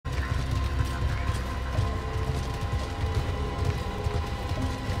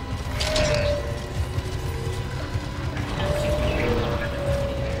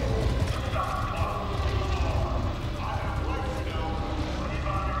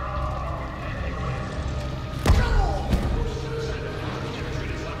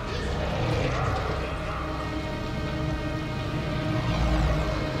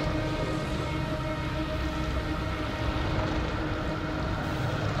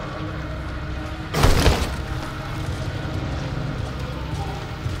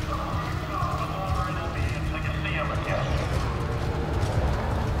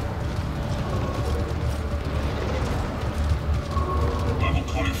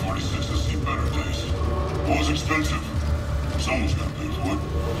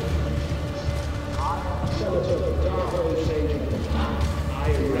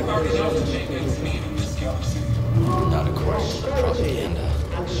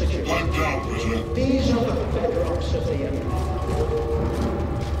Pipe down, prisoner. These are the bedrocks of the Empire.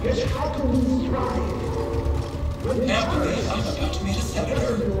 Yet how can we thrive? Can't believe I'm about to meet a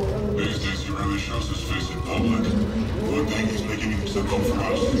senator. These days he rarely shows his face in public. Good thing he's making an exception for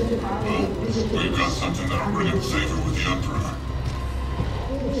us. Well, we've got something that'll bring him favor with the Emperor.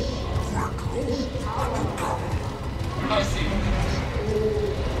 I see.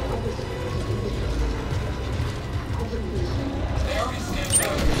 They already stand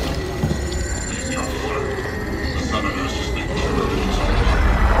up. He's young, sir. The Senator's just making sure everything's all right.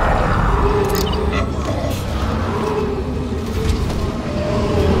 Emperor off.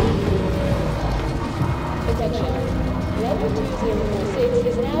 Attention. Level 2046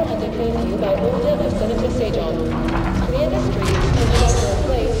 is now under curfew by order of Senator Sajon. Clear the streets and shelter in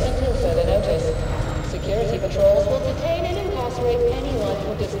place until further notice. Security patrols will detain and incarcerate anyone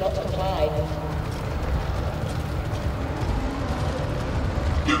who does not comply.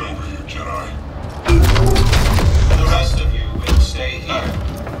 Get over here, Jedi. The rest of you will stay here.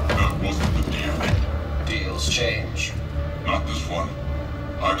 That wasn't the deal. Deals change. Not this one.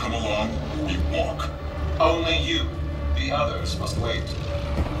 I come along, we walk. Only you. The others must wait.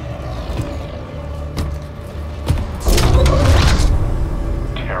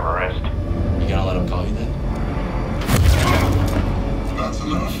 Terrorist. You gonna let him call you that? That's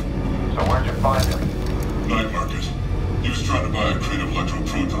enough. So where'd you find him? Night market. He was trying to buy a crate of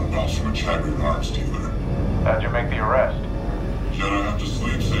electroproton bombs from a Chagrin arms dealer. How'd you make the arrest? Jedi have to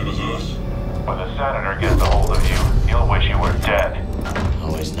sleep, same as us. When the senator gets a hold of you, he'll wish you were dead.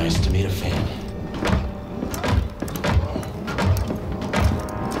 Always nice to meet a fan.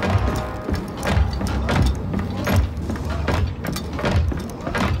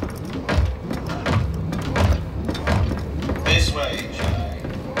 This way, Jedi.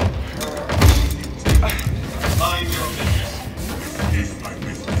 Mind your business. Is my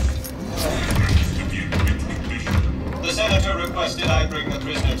business. Ready to be in mint condition. The senator requested I bring the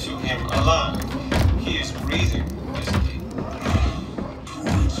prisoner to him alive. He is breathing, isn't he?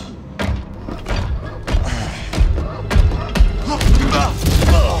 Druids.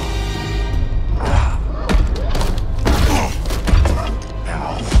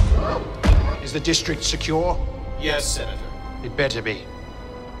 Is the district secure? Yes, Senator. It better be.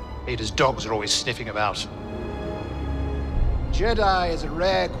 Ada's dogs are always sniffing about. Jedi is a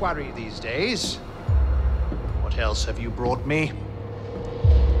rare quarry these days. What else have you brought me?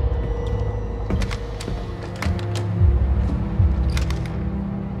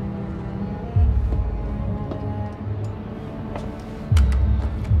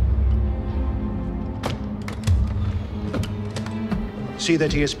 See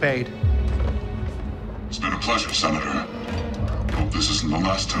that he is paid. It's been a pleasure, Senator. Hope this isn't the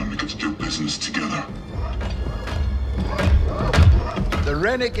last time we get to do business together. The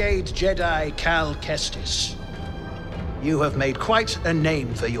renegade Jedi Cal Kestis. You have made quite a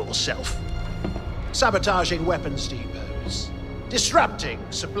name for yourself. Sabotaging weapons depots, disrupting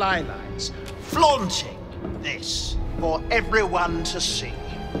supply lines, flaunting this for everyone to see.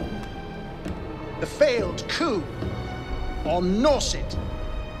 The failed coup on Norset.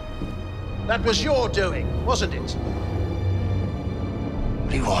 That was your doing, wasn't it?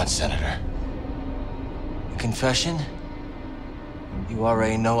 What do you want, Senator? A confession? You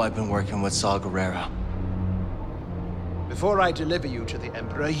already know I've been working with Saw Gerrera. Before I deliver you to the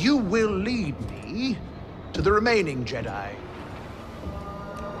Emperor, you will lead me to the remaining Jedi.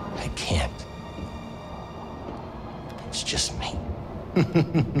 I can't. It's just me.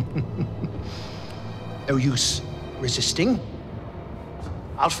 No use resisting.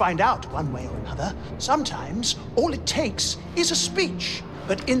 I'll find out one way or another. Sometimes all it takes is a speech.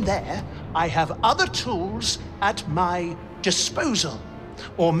 But in there, I have other tools at my disposal.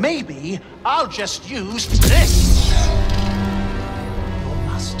 Or maybe I'll just use this. Your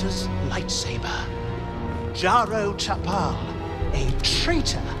master's lightsaber. Jaro Tapal, a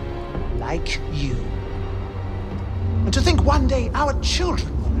traitor like you. And to think one day our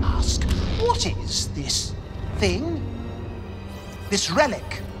children will ask, what is this thing? This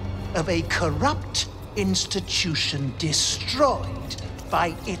relic of a corrupt institution destroyed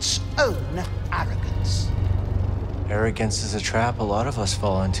by its own arrogance. Arrogance is a trap a lot of us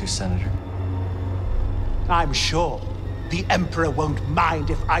fall into, Senator. I'm sure the Emperor won't mind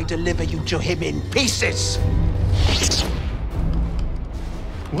if I deliver you to him in pieces.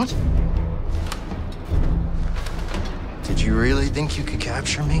 What? Did you really think you could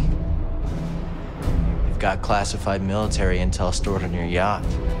capture me? You've got classified military intel stored on your yacht.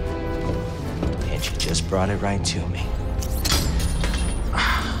 And you just brought it right to me.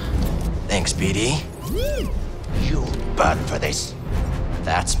 Thanks, BD. You'll burn for this.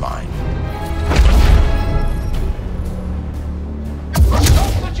 That's mine.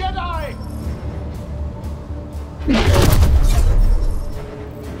 Stop the Jedi!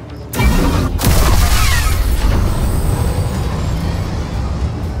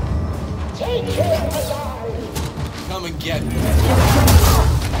 Take him alive! Come and get me.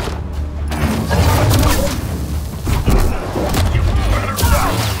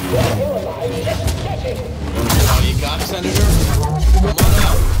 All you got, Senator? Come on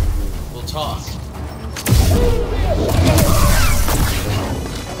out. We'll talk.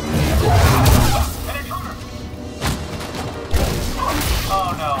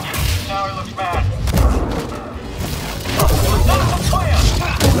 Oh no. Now he looks bad. It was not the plan!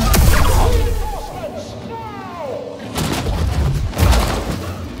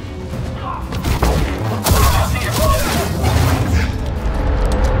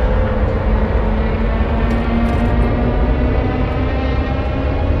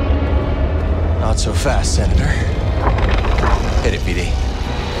 Not so fast, Senator. Hit it, BD.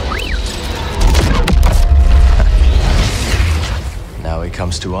 Now he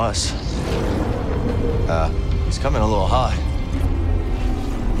comes to us. He's coming a little hot.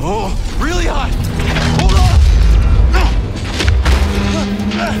 Oh, really hot! Hold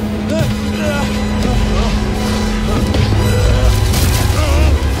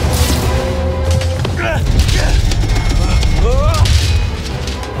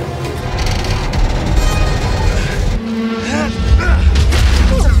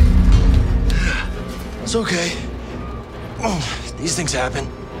It's okay. These things happen.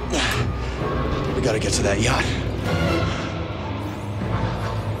 We gotta get to that yacht.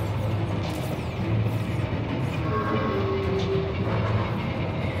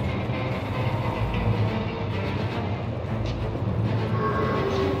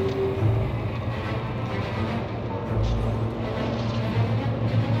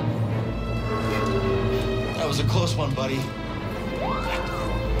 That was a close one, buddy.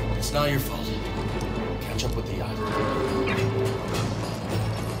 It's not your fault. Catch up with the yacht.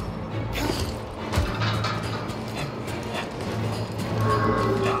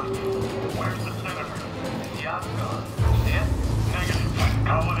 Where's the senator? The yacht's gone. Yeah? Negative.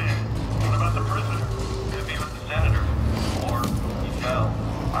 Call it in. What about the prisoner? Could be with the senator. Or he fell.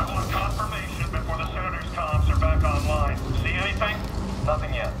 I want confirmation before the senator's comms are back online. See anything?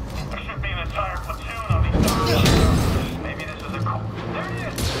 Nothing yet. There should be an entire platoon on these docks. Maybe this is a call. There he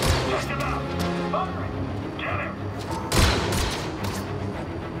is! Check him out! Firing! Get him!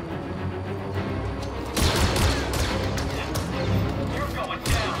 You're going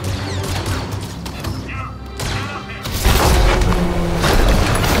down! You! Get up here!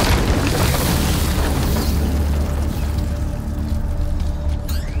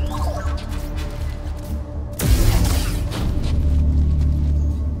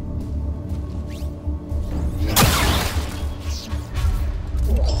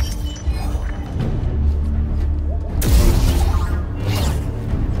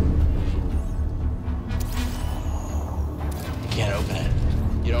 Can't open it.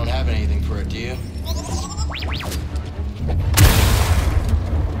 You don't have anything for it, do you?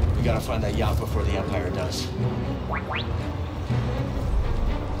 We gotta find that yacht before the Empire does. Is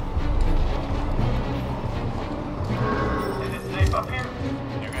it safe up here?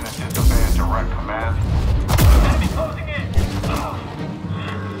 You gonna disobey a direct command? Enemy closing in!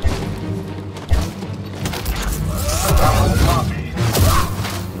 Copy.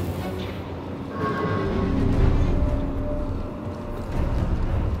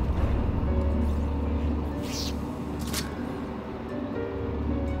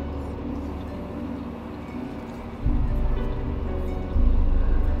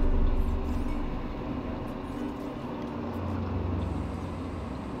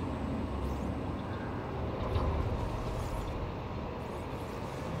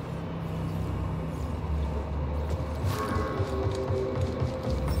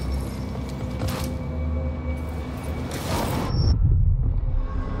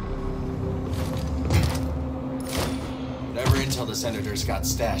 Whatever intel the Senator's got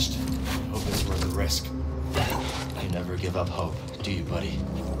stashed, hope it's worth the risk. You never give up hope, do you, buddy?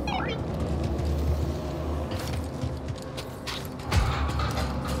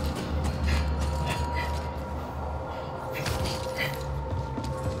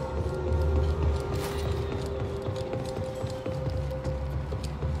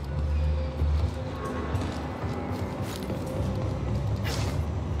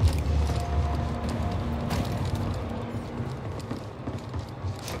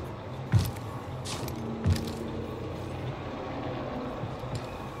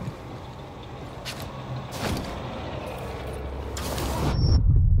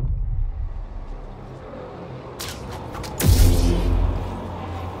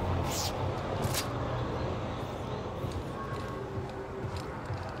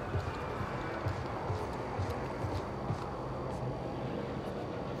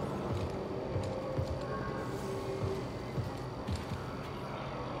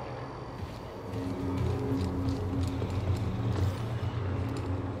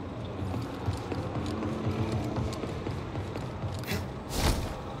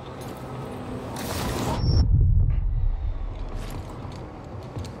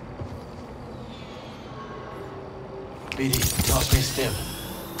 BD, toss me a stim.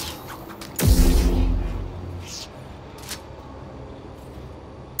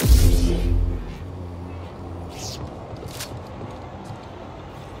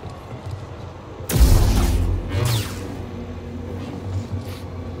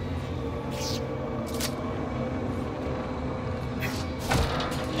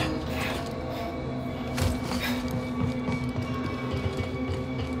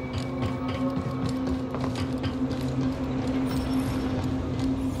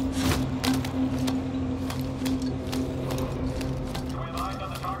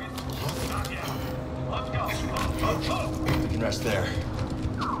 We can rest there.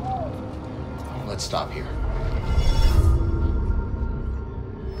 Let's stop here.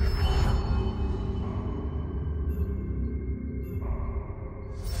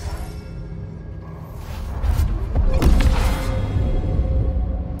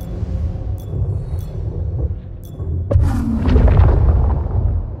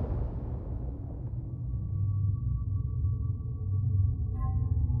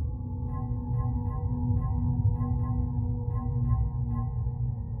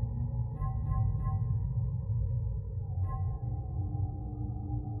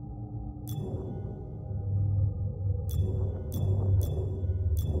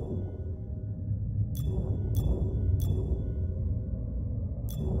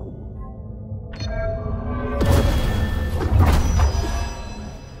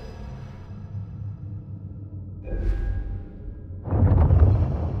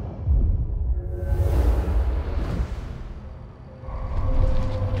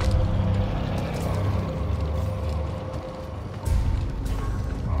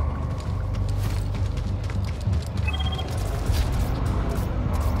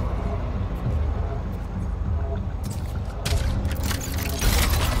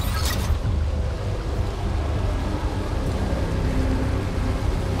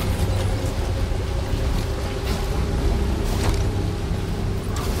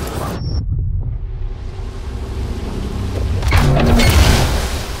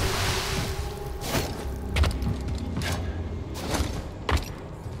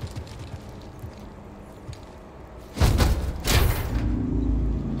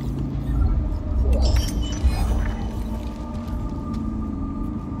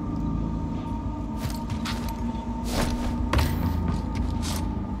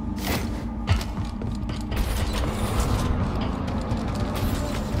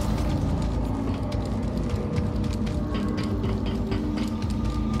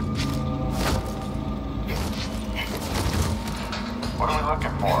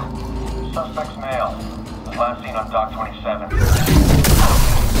 Suspect's male. Was last seen on Dock 27. I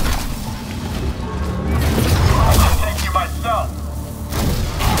should take you myself.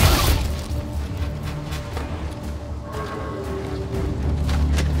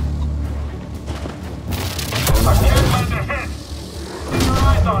 I can't let it hit. Keep your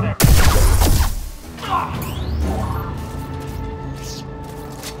eyes on him.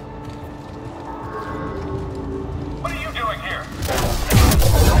 What are you doing here?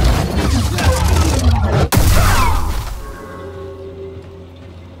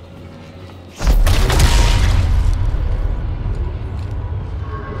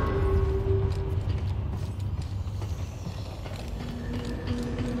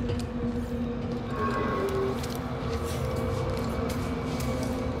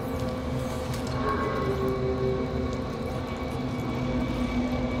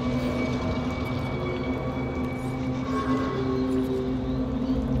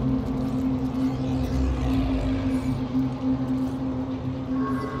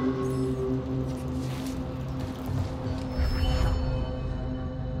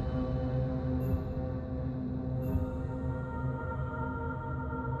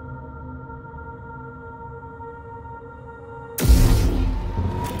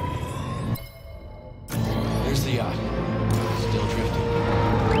 There's the yacht. Still drifting.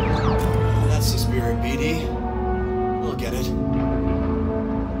 That's the spirit, BD. We'll get it.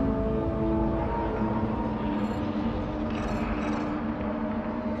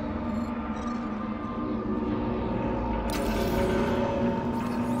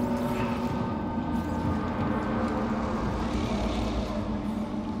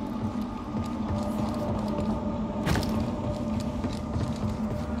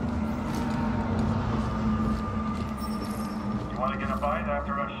 Want to get a bite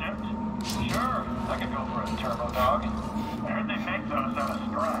after a shift? Sure, I could go for a turbo dog. I heard they make those out of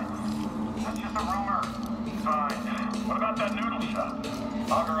strides. That's just a rumor. Fine. What about that noodle shop?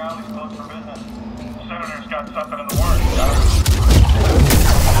 Auger Alley's closed for business. The Senator's got something in the works,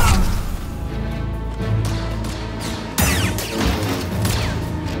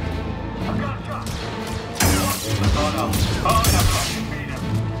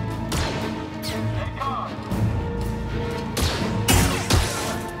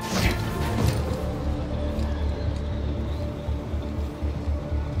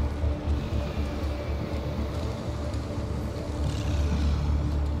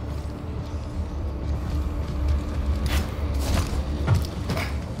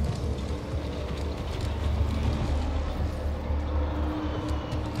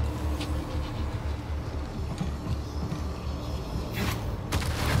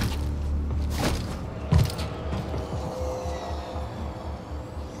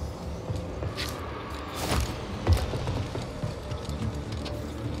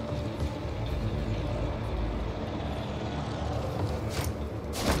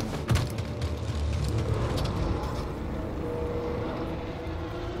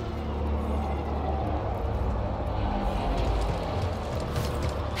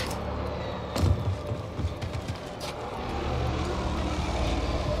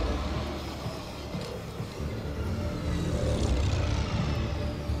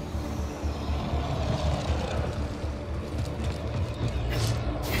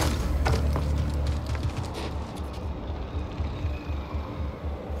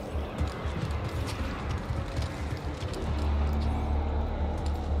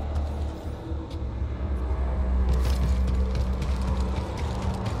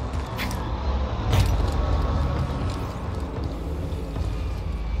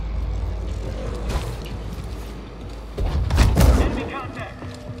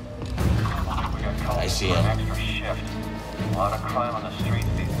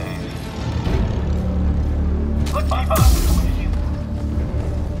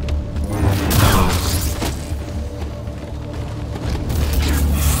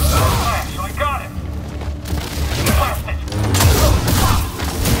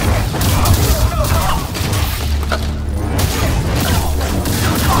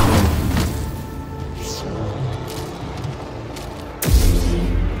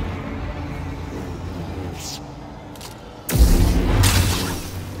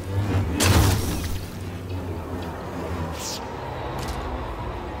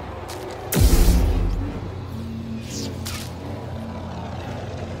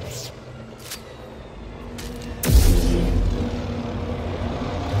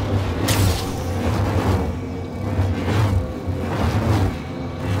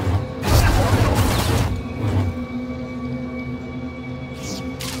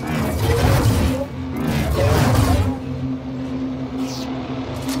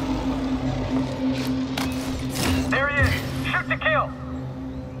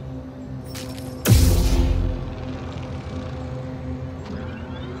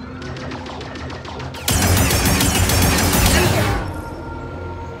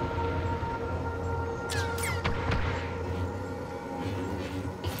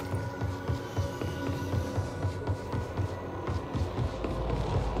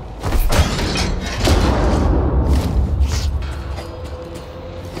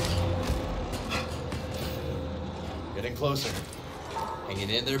 closer. Hanging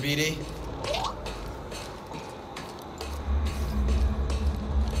in there, BD?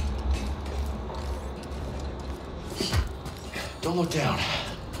 Don't look down.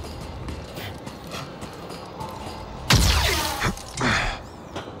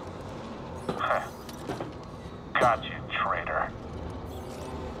 Got you, traitor.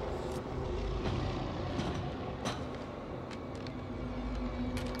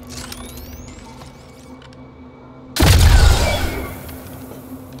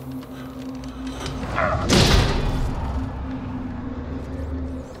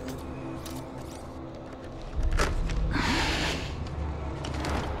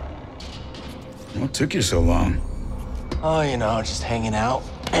 What took you so long? Oh, you know, just hanging out,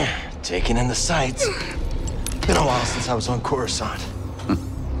 taking in the sights. Been a while since I was on Coruscant.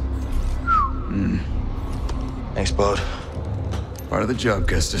 Thanks, bud. Part of the job,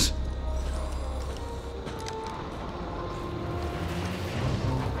 Kestis.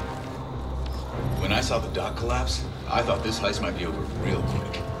 When I saw the dock collapse, I thought this heist might be over real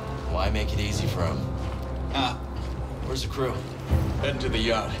quick. Why make it easy for him? Ah, Where's the crew? heading to the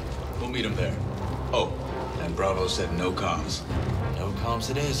yacht. We'll meet him there. Oh, and Bravo said no comms. No comms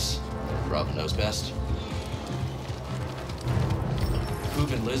it is. Bravo knows best.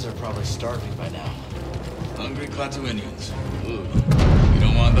 Coop and Liz are probably starving by now. Hungry Klaatuinians. Ooh, you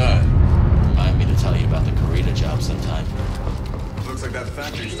don't want that. Remind me to tell you about the Karita job sometime. Looks like that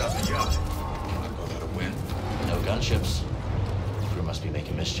factory stopped the yacht. I'd call that a win. No gunships. The crew must be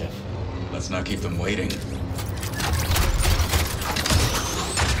making mischief. Let's not keep them waiting.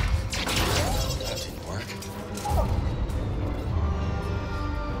 That didn't work.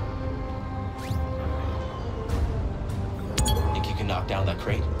 Think you can knock down that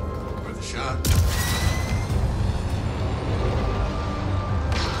crate? Worth a shot.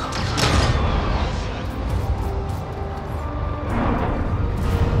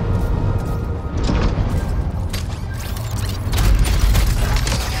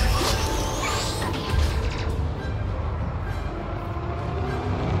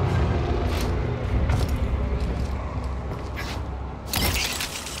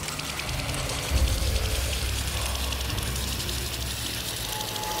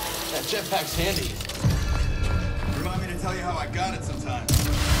 That jetpack's handy. Remind me to tell you how I got it sometime.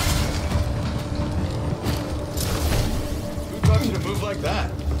 Who taught you to move like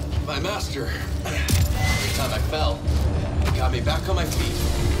that? My master. Every time I fell, he got me back on my feet.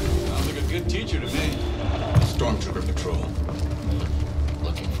 Sounds like a good teacher to me. Stormtrooper patrol.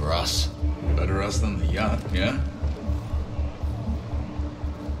 Looking for us. Better us than the yacht, yeah?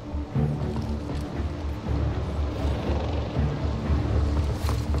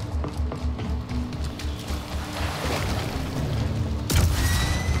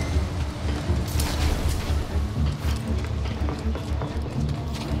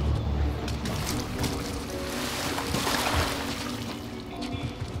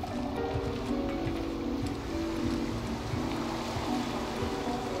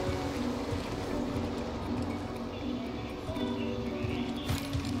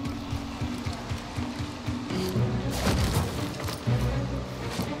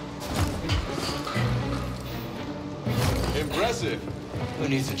 Impressive. Who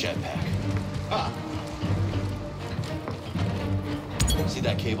needs a jetpack? Ah, See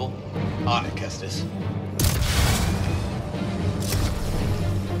that cable? on it, Kestis.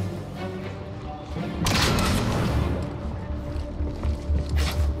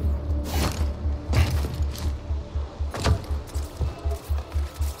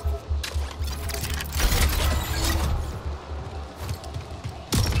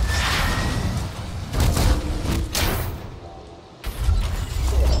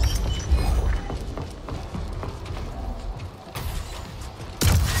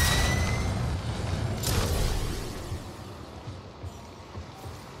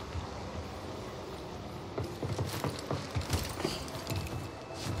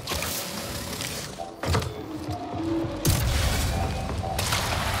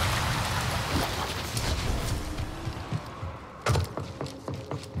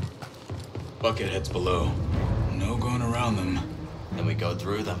 Bucketheads below. No going around them. Then we go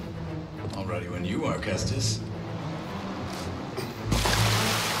through them. All ready when you are, Kestis.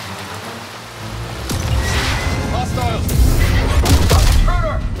 Hostiles!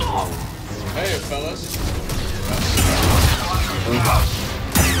 Hey, fellas.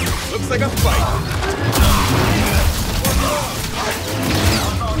 Looks like a fight.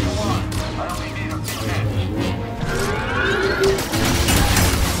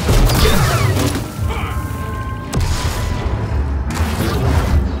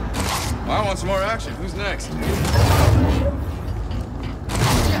 I want some more action. Who's next?